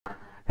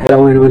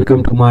Hello and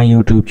welcome to my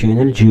YouTube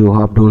channel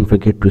GeoHub. Don't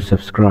forget to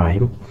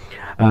subscribe.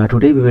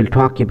 Today we will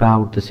talk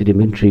about the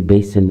sedimentary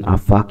basin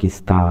of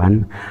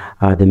Pakistan.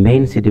 The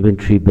main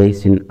sedimentary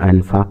basin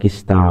in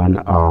Pakistan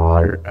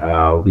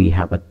are we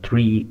have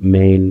three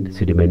main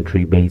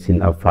sedimentary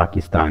basin of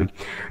Pakistan.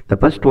 The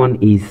first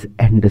one is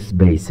Indus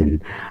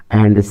Basin,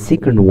 and the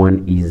second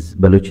one is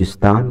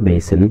Balochistan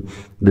Basin.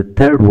 The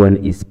third one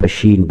is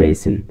Balochistan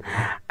Basin.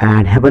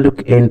 And have a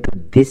look into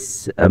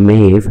this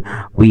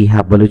map. We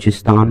have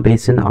Balochistan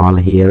Basin all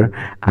here,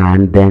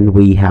 and then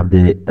we have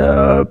the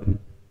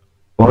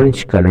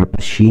orange color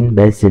Balochistan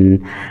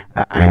Basin,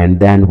 and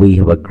then we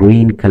have a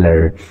green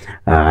color.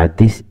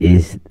 This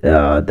is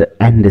the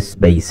Indus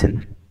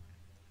Basin,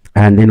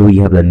 and then we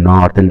have the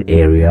northern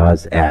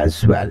areas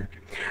as well.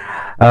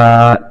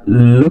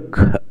 Look,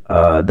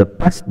 the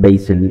first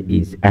basin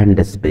is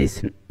Indus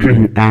Basin,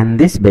 and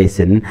this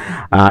basin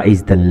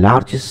is the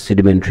largest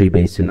sedimentary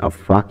basin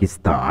of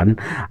Pakistan,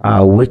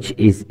 which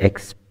is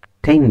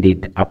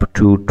extended up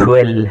to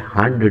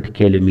 1200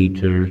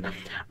 kilometers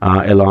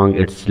along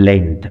its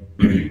length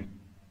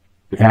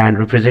and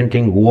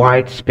representing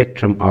wide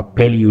spectrum of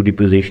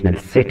paleo-depositional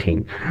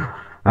setting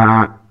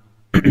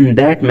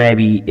that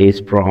maybe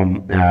is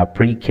from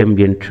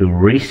Precambrian to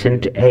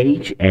recent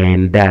age,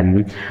 and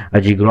then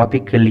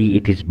geographically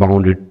it is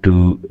bounded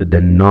to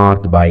the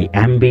north by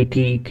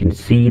MBT. You can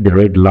see the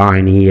red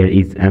line here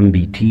is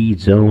MBT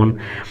zone,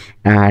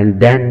 and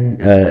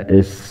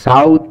then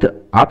south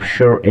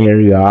offshore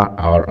area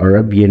or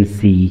Arabian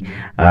Sea.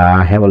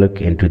 Have a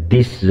look into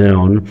this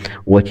zone,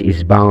 which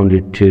is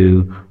bounded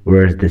to,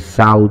 whereas the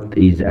south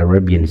is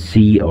Arabian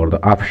Sea or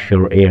the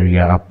offshore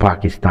area of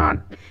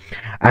Pakistan.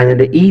 And in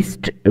the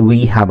east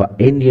we have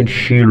Indian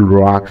shield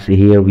rocks.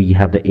 Here we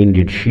have the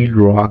Indian shield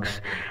rocks,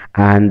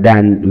 and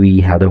then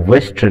we have the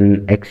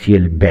western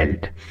axial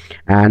belt,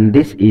 and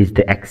this is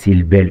the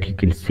axial belt. You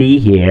can see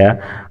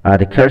here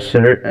the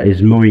cursor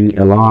is moving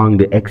along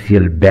the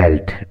axial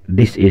belt.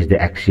 This is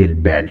the axial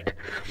belt.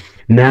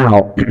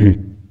 Now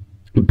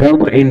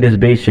Indus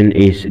Basin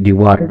is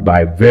divided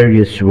by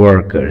various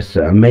workers.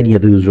 Many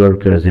of those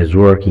workers is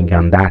working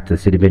on that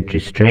sedimentary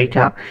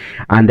strata,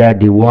 and they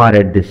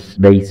divided this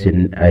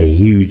basin, a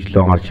huge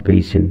large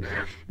basin.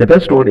 The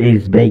first one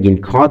is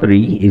Begin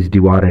Qadri is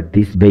divided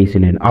this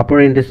basin in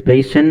Upper Indus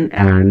Basin,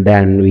 and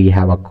then we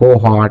have a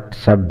cohort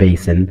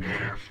sub-basin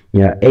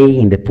A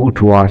in the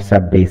Potwar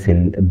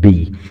sub-basin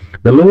B.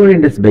 The Lower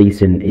Indus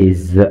Basin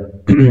is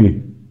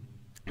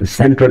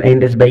Central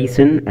Indus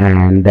Basin,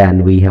 and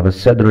then we have a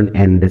Southern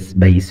Indus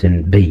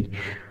Basin B.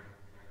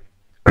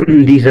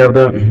 These are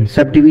the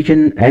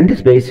subdivision.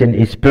 Indus Basin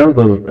is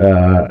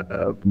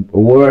further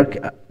work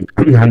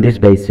on this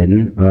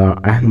basin.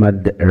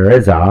 Ahmad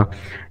Reza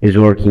is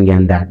working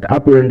on that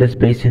Upper Indus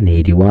Basin.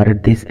 He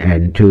divided this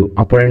into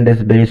Upper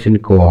Indus Basin,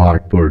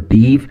 Cohort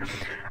Deep,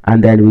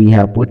 and then we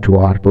have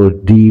Potwar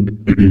Deep,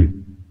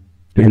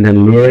 and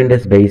then Lower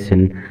Indus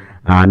Basin,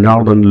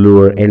 Northern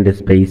Lower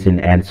Indus Basin,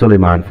 and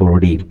Suleiman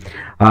Deep.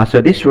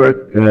 So this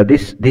work,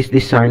 this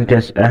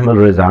scientist Ahmad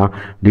Reza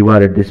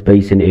divided this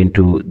basin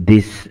into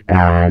this,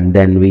 and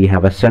then we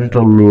have a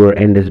Central Lower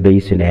Indus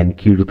Basin and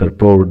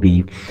Kirtar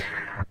Deep,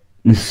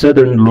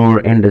 Southern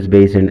Lower Indus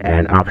Basin,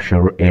 and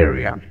offshore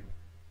area.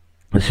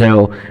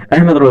 So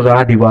Ahmad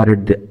Reza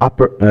divided the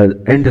Upper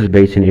Indus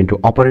Basin into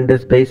Upper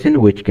Indus Basin,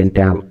 which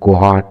contain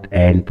Cohort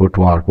and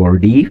Potwar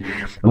Deep,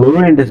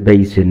 Lower Indus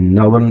Basin,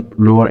 Northern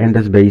Lower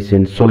Indus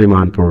Basin,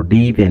 Suleiman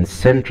Deep, and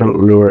Central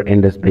Lower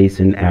Indus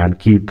Basin and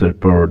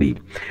Kirtar Deep.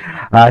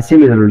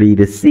 Similarly,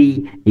 the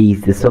C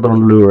is the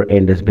Southern Lower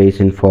Indus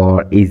Basin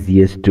for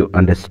easiest to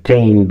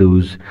understand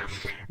those.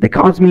 The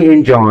Cosme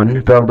and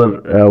John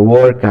further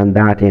work on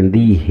that, and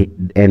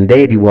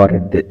they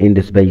divided the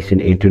Indus Basin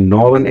into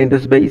Northern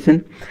Indus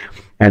Basin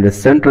and the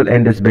Central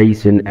Indus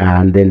Basin,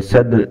 and then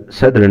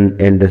Southern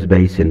Indus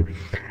Basin,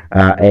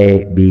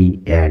 A,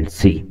 B, and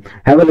C.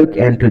 Have a look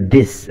into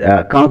this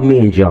Cosme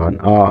and John,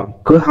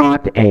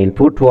 Cohort and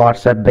Potwar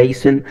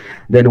sub-basin.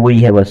 Then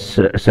we have a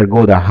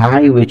Sargodha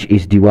High, which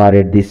is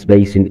divided this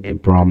basin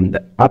from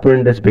the Upper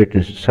Indus Basin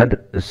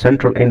to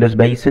Central Indus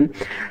Basin,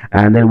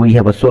 and then we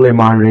have a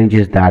Suleiman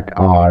ranges that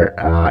are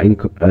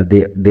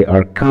they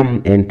are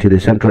come into the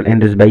Central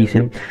Indus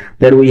Basin.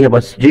 Then we have a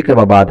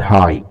Jacobabad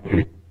High.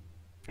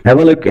 Have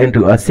a look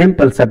into a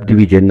simple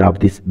subdivision of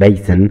this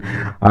basin.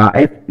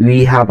 If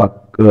we have a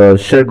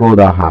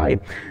Sargodha High,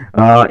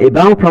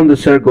 above from the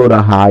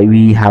Sargodha High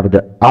we have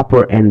the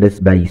Upper Indus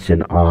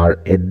Basin,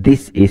 or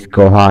this is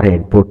Cohort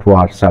and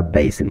Potwar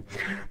sub-basin.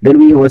 Then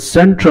we have a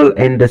Central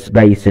Indus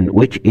Basin,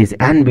 which is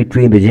in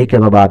between the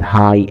Jacobabad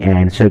High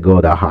and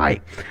Sargodha High.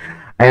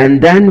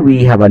 And then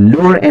we have a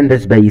Lower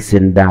Indus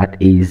Basin, that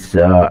is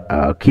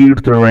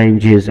Kirtar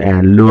Ranges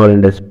and Lower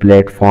Indus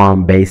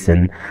Platform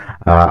Basin,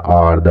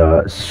 or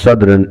the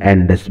Southern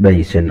Indus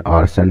Basin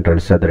or Central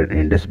Southern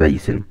Indus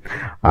Basin.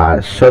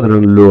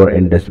 Southern Lower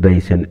Indus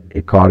Basin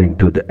according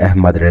to the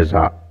Ahmad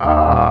Reza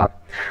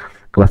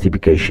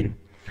classification.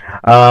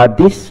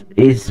 This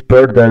is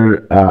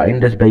further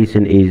Indus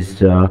Basin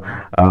is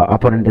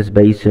upper Indus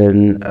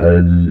Basin,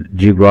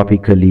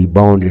 geographically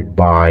bounded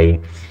by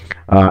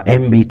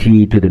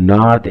MBT to the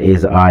north,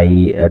 as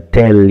I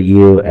tell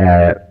you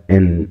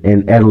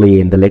in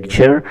early in the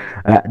lecture.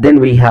 Then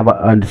we have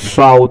on the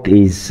south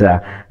is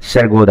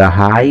Sargodha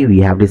High. We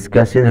have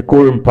discussed in the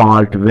Coram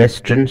Fault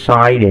western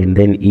side, and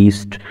then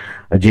east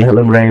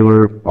Jhelum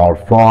River or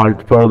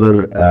fault.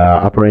 Further,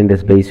 upper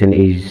Indus Basin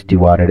is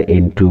divided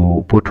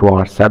into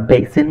Potwar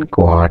Sub-Basin,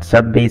 Kohat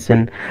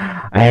Sub-Basin,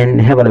 and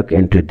have a look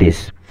into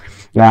this.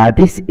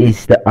 This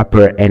is the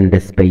upper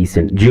Indus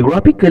Basin.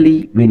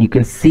 Geographically, when you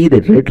can see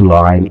the red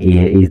line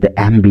here is the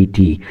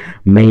MBT,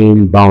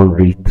 main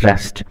boundary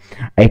thrust.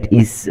 It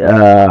is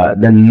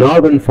the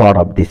northern part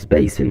of this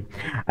basin,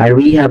 and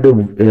we have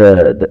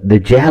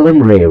the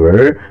Jhelum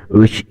River,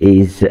 which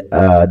is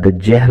the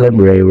Jhelum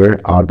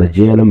River or the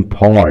Jhelum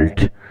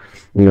Fault.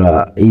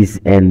 Is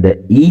in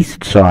the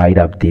east side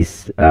of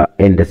this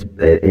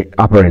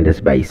upper Indus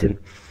Basin,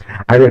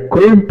 and the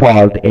Coram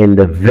Fault in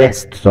the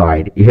west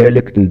side. Here,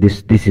 look at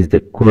this is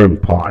the Coram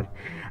Fault,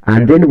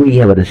 and then we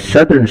have the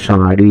southern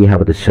side, we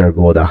have the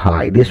Sargodha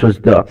High. This was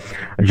the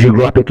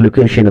geographic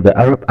location of the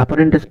upper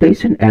Indus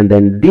Basin, and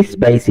then this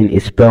basin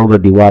is further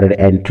divided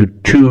into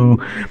two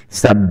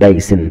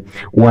sub-basin.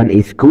 One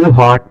is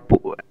Kohat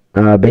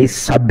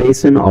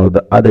sub-basin, or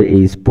the other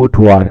is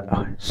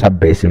Potwar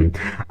sub-basin,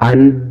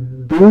 and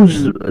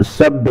those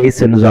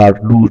sub-basins are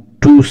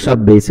two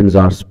sub-basins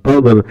are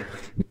further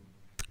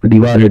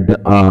divided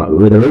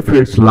with a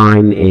reference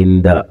line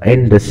in the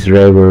Indus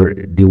River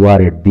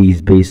divided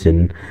these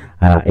basin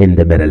in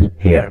the middle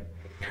here.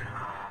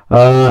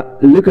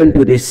 Look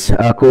into this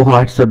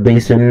Kohat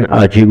sub-basin.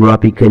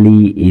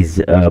 Geographically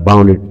is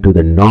bounded to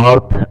the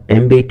north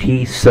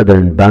MBT,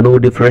 southern Banu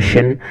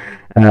depression,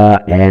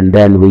 and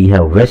then we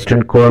have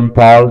western Coram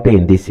Fault,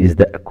 and this is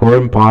the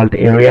Coram Fault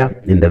area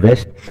in the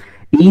west.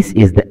 East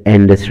is the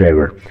Indus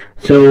River.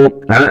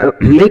 So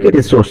make it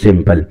so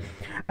simple.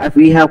 If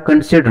we have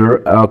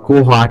considered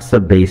Kohat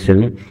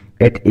sub-basin,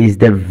 it is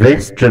the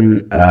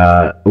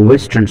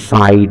western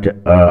side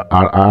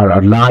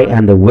or lie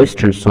on the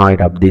western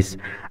side of this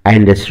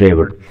Indus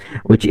River,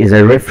 which is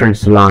a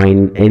reference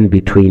line in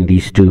between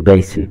these two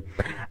basins.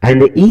 And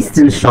the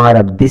eastern side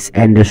of this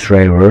Indus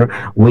River,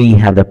 we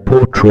have the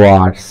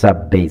Potwar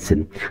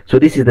sub-basin. So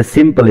this is the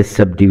simplest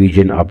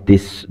subdivision of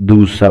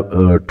those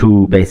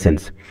two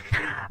basins.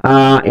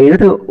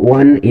 Another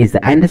one is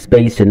the Indus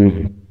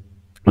Basin.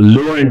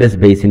 Lower Indus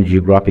Basin,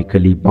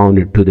 geographically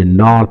bounded to the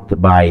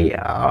north by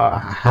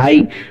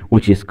high,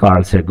 which is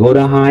called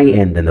Sargodha High,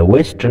 and then the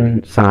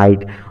western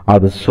side, or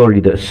the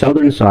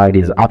southern side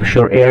is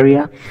offshore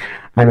area,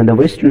 and on the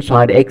western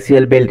side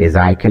axial belt, as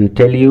I can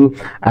tell you,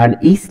 and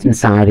eastern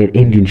side is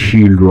Indian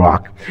Shield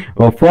rock.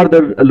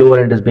 Further, lower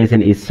Indus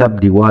Basin is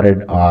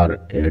subdivided or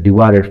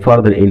divided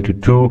further into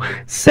two: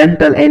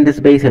 central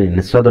Indus Basin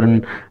and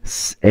southern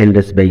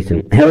Indus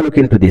Basin. Have a look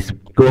into this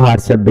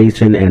Kohat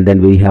sub-basin, and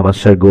then we have a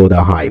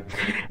Sargodha High.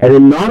 And the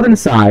northern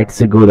side,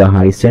 Sargodha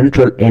High,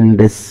 central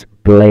Indus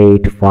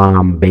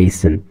platform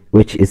basin,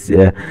 which is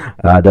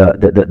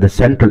the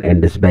central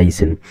Indus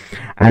Basin.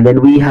 And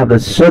then we have the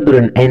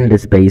southern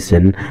Indus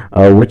Basin,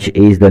 which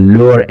is the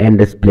lower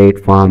Indus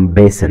platform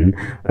basin,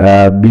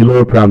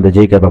 below from the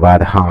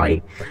Jacobabad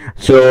High.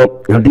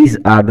 So these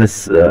are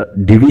this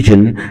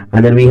division,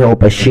 and then we have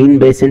Pashin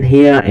Basin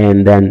here,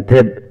 and then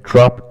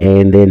Trop,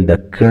 and then the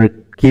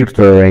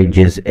Kirtar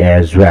ranges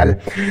as well.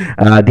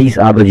 These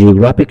are the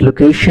geographic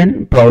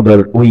location.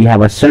 Further, we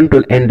have a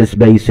central Indus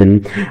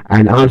Basin,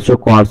 and also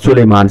called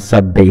Suleiman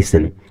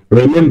Sub-Basin.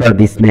 Remember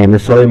this name, the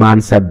Suleiman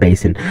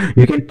Sub-Basin.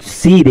 You can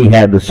see they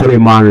have the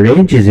Suleiman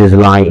ranges is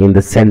lie in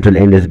the central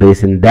Indus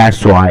Basin.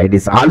 That's why it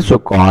is also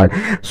called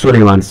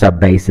Suleiman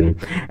Sub-Basin.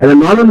 And the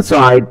northern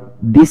side,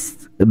 this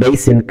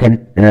basin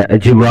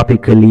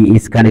geographically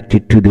is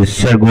connected to the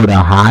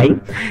Sargodha High,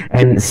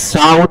 and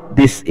south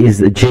this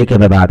is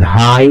Jacobabad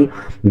High.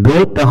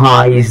 Both the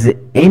highs,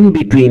 in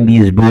between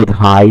these both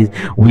highs,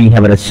 we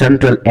have a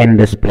central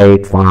Indus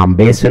platform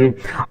basin,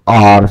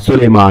 or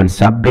Suleiman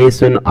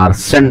sub-basin, or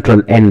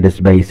central Indus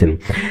Basin.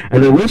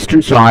 And the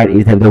western side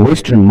is the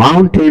western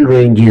mountain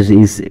ranges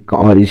is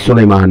called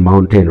Suleiman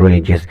mountain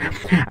ranges.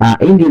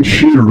 Indian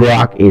Shield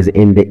rock is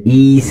in the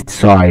east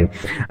side.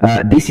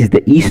 This is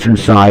the eastern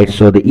side,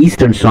 so the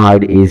eastern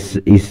side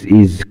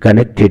is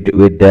connected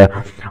with the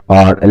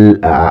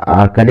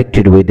are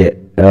connected with the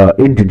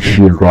Indian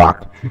Shield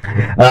rock.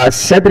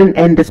 Southern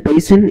Indus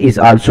Basin is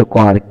also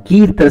called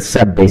Kirtar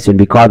sub-basin,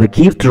 because the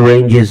Kirtar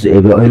ranges, a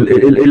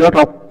lot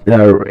of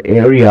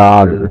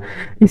area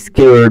is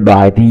covered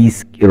by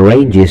these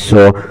ranges,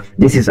 so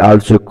this is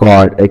also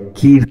called a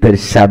Kirtar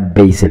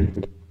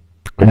sub-basin.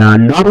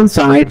 Northern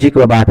side,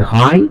 Jacobabad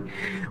High.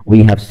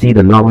 We have seen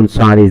the northern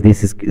side is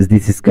this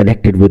is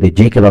connected with the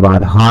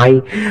Jacobabad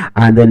High,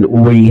 and then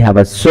we have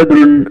a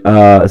southern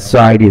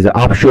side is the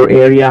offshore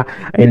area,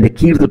 and the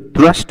Kirtar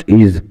thrust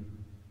is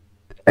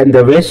and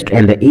the west,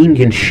 and the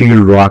Indian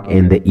Shield Rock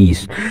in the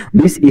east.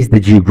 This is the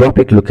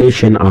geographic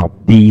location of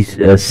these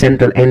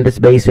central Indus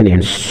Basin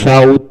and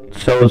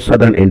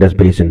southern Indus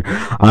Basin.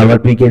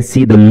 What we can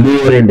see, the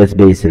lower Indus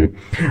Basin.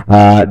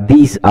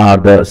 These are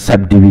the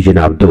subdivision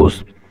of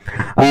those.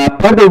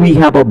 Further, we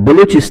have a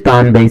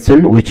Balochistan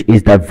Basin, which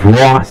is the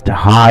vast,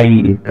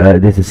 high,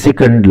 this is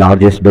second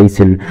largest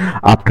basin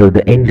after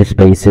the Indus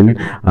Basin,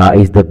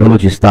 is the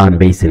Balochistan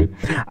Basin.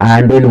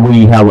 And then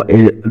we have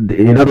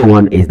another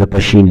one is the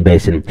Pashin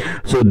Basin.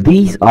 So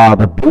these are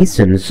the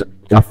basins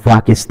of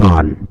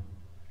Pakistan.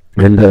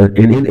 And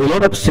in a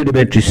lot of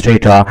sedimentary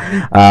strata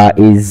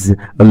is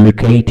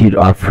located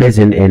or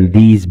present in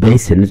these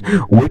basins,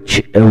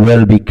 which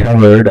will be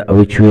covered,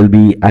 which will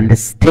be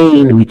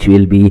understained, which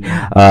will be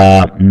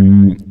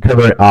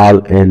covered all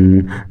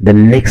in the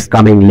next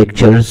coming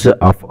lectures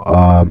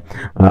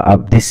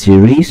of this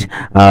series.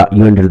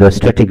 You under the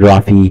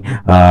stratigraphy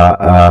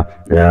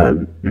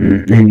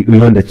and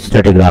you under the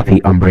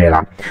stratigraphy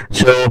umbrella.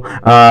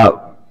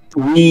 So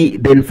we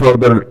then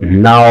further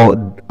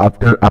now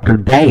after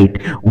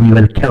that we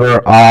will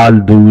cover all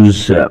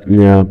those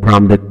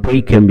from the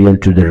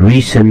Precambrian to the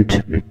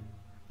recent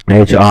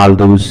age, all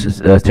those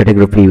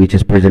stratigraphy which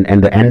is present in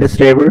the Indus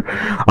River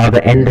or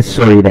the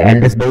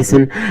Indus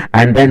Basin,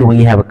 and then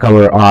we have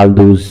covered all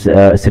those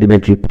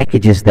sedimentary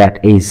packages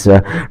that is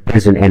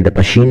present in the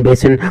Pashin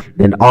Basin,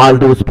 then all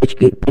those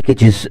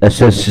packages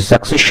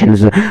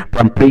successions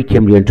from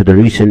Precambrian to the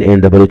recent in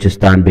the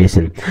Balochistan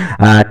Basin.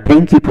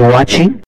 Thank you for watching.